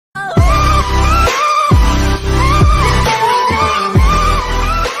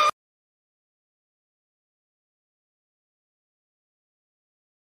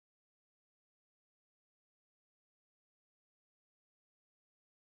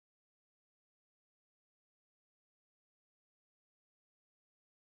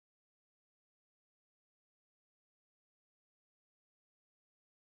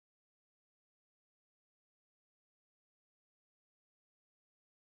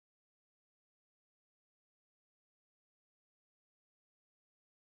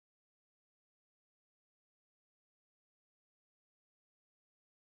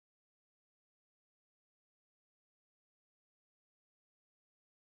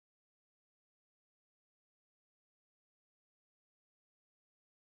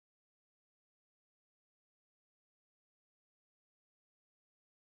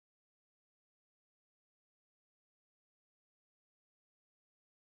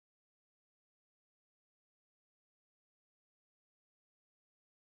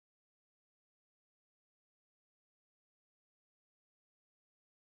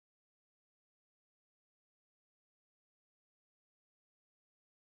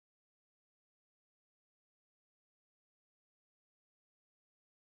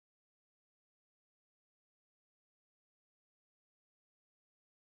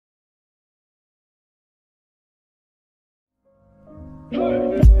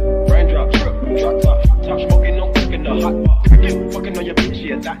Raindrop, drop top smoking, no cooking the hot pot. Fucking on your bitch,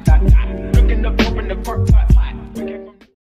 yeah, that. Looking up, open the park pot.